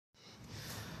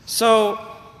So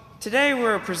today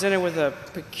we're presented with a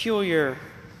peculiar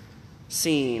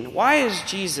scene. Why is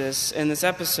Jesus in this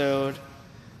episode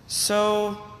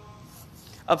so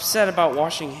upset about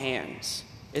washing hands?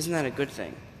 Isn't that a good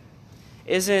thing?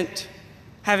 Isn't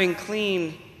having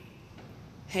clean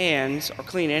hands or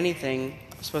clean anything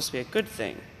supposed to be a good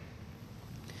thing?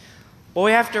 What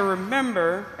we have to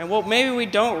remember, and what maybe we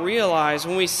don't realize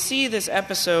when we see this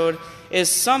episode, is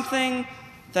something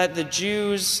that the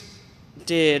Jews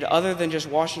did other than just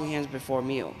washing hands before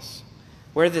meals.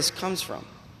 Where this comes from.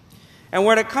 And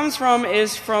where it comes from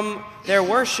is from their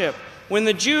worship. When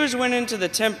the Jews went into the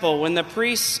temple, when the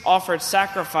priests offered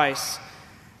sacrifice,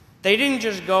 they didn't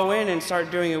just go in and start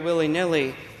doing it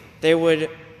willy-nilly. They would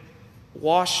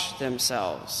wash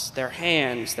themselves, their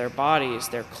hands, their bodies,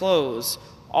 their clothes,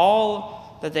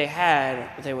 all that they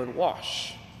had, they would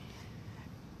wash.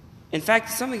 In fact,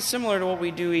 it's something similar to what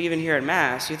we do even here at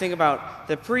Mass. You think about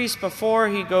the priest before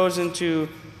he goes into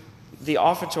the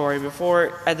offertory,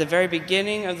 before at the very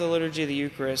beginning of the liturgy of the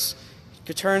Eucharist,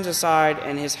 he turns aside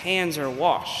and his hands are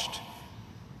washed.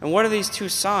 And what are these two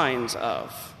signs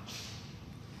of?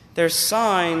 They're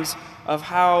signs of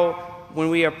how when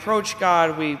we approach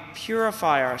God, we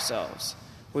purify ourselves.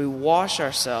 We wash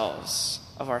ourselves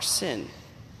of our sin.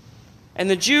 And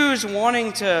the Jews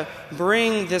wanting to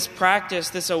bring this practice,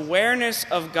 this awareness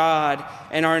of God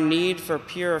and our need for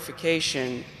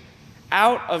purification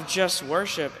out of just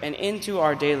worship and into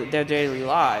their daily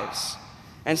lives.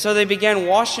 And so they began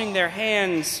washing their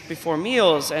hands before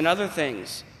meals and other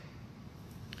things.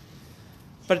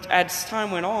 But as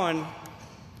time went on,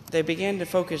 they began to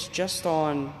focus just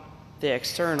on the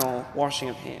external washing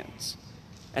of hands.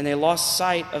 And they lost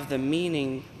sight of the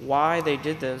meaning why they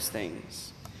did those things.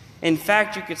 In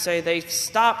fact, you could say they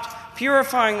stopped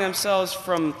purifying themselves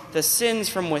from the sins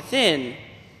from within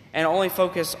and only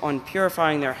focused on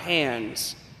purifying their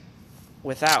hands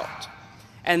without.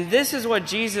 And this is what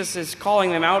Jesus is calling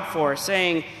them out for,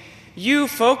 saying, you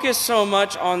focus so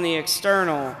much on the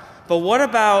external, but what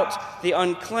about the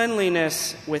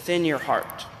uncleanliness within your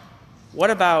heart?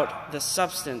 What about the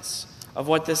substance of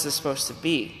what this is supposed to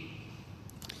be?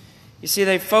 You see,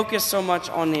 they focus so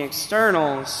much on the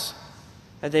externals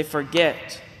that they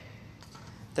forget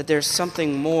that there's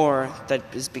something more that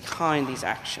is behind these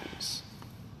actions,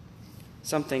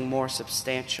 something more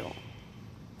substantial.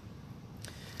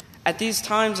 At these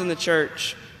times in the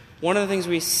church, one of the things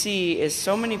we see is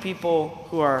so many people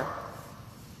who are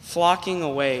flocking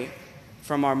away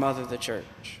from our mother, the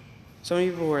church. So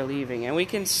many people who are leaving. And we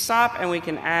can stop and we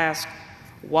can ask,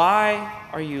 why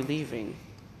are you leaving?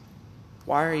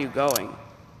 Why are you going?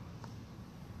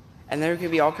 And there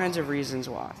could be all kinds of reasons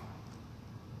why.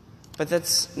 But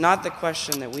that's not the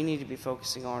question that we need to be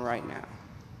focusing on right now.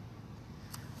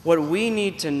 What we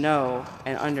need to know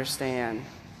and understand,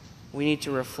 we need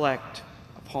to reflect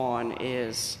upon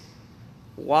is,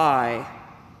 why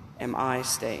am I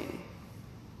staying?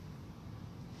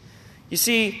 You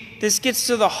see, this gets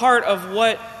to the heart of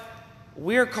what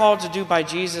we're called to do by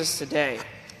Jesus today.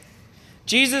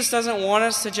 Jesus doesn't want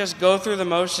us to just go through the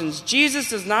motions. Jesus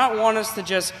does not want us to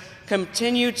just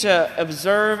continue to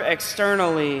observe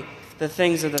externally the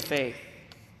things of the faith.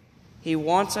 He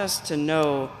wants us to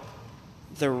know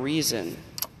the reason,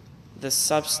 the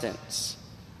substance,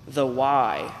 the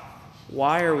why.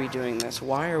 Why are we doing this?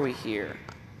 Why are we here?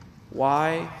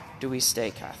 Why do we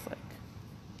stay Catholic?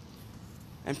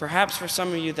 And perhaps for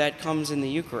some of you that comes in the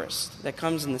Eucharist, that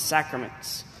comes in the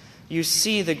sacraments. You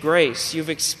see the grace, you've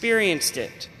experienced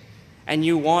it, and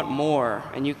you want more,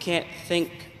 and you can't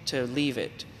think to leave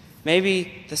it.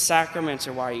 Maybe the sacraments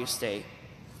are why you stay.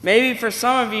 Maybe for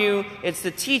some of you, it's the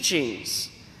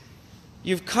teachings.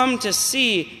 You've come to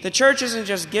see the church isn't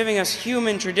just giving us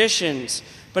human traditions,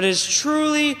 but is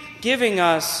truly giving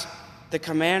us the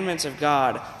commandments of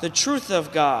God, the truth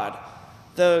of God,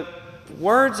 the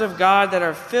words of God that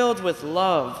are filled with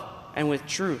love and with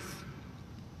truth.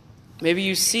 Maybe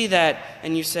you see that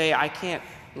and you say, I can't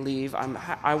leave.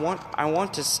 I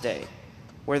want to stay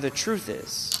where the truth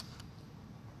is.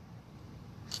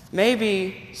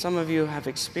 Maybe some of you have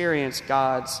experienced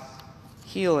God's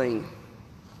healing,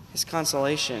 His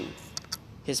consolation,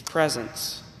 His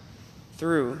presence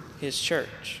through His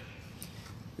church.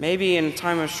 Maybe in a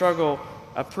time of struggle,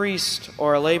 a priest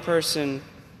or a layperson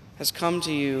has come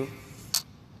to you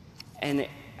and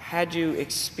had you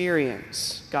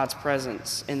experience God's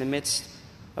presence in the midst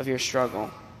of your struggle.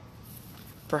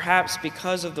 Perhaps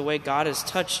because of the way God has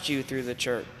touched you through the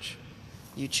church,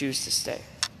 you choose to stay.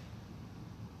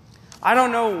 I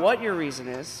don't know what your reason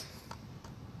is,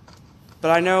 but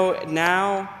I know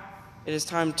now it is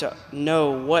time to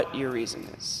know what your reason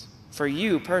is. for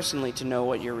you personally to know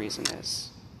what your reason is.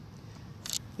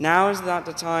 Now is not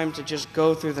the time to just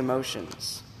go through the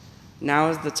motions. Now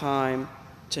is the time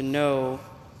to know,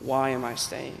 why am I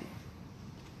staying?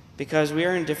 Because we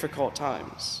are in difficult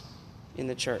times in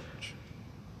the church.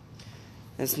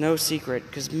 And it's no secret,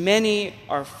 because many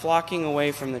are flocking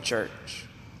away from the church.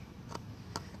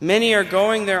 Many are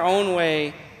going their own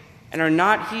way and are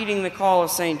not heeding the call of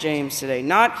St. James today,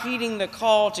 not heeding the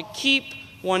call to keep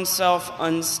oneself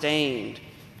unstained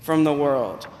from the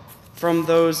world, from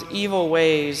those evil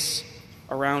ways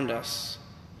around us.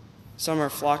 Some are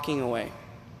flocking away.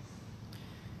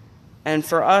 And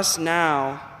for us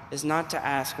now is not to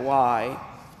ask why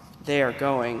they are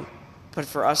going, but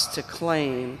for us to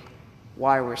claim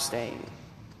why we're staying.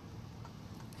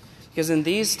 Because in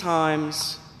these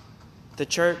times, the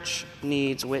church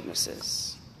needs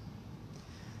witnesses.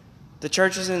 The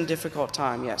church is in a difficult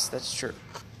time, yes, that's true.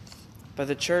 But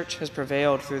the church has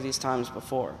prevailed through these times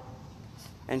before,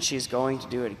 and she's going to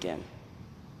do it again.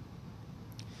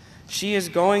 She is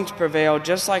going to prevail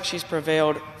just like she's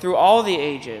prevailed through all the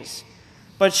ages.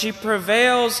 But she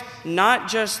prevails not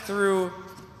just through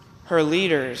her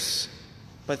leaders,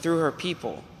 but through her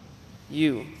people.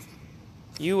 You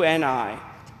and I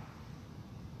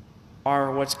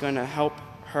are what's going to help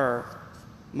her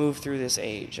move through this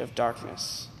age of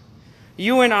darkness.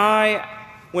 You and I,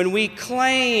 when we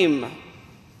claim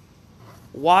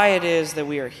why it is that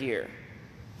we are here,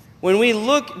 when we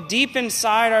look deep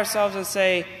inside ourselves and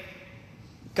say,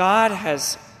 God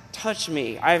has touched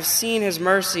me, I have seen His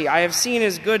mercy, I have seen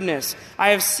His goodness, I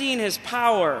have seen His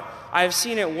power, I have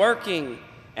seen it working,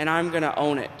 and I'm going to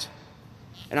own it,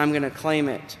 and I'm going to claim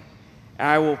it. And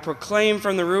I will proclaim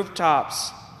from the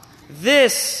rooftops,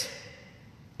 this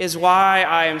is why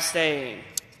I am staying.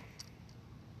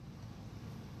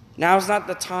 Now is not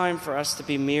the time for us to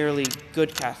be merely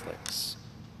good Catholics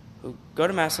who go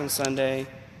to Mass on Sunday,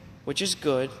 which is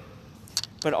good,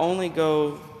 but only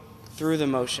go through the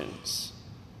motions.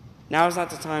 Now is not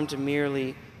the time to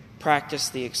merely practice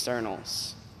the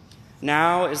externals.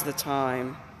 Now is the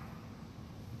time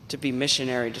to be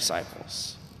missionary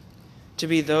disciples, to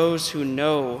be those who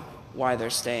know why they're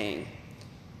staying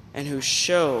and who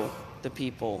show the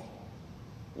people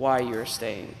why you're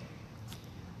staying.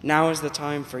 Now is the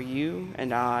time for you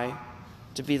and I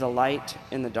to be the light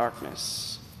in the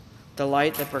darkness, the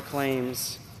light that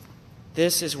proclaims,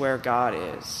 this is where God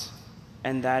is,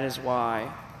 and that is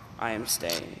why I am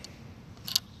staying.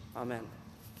 Amen.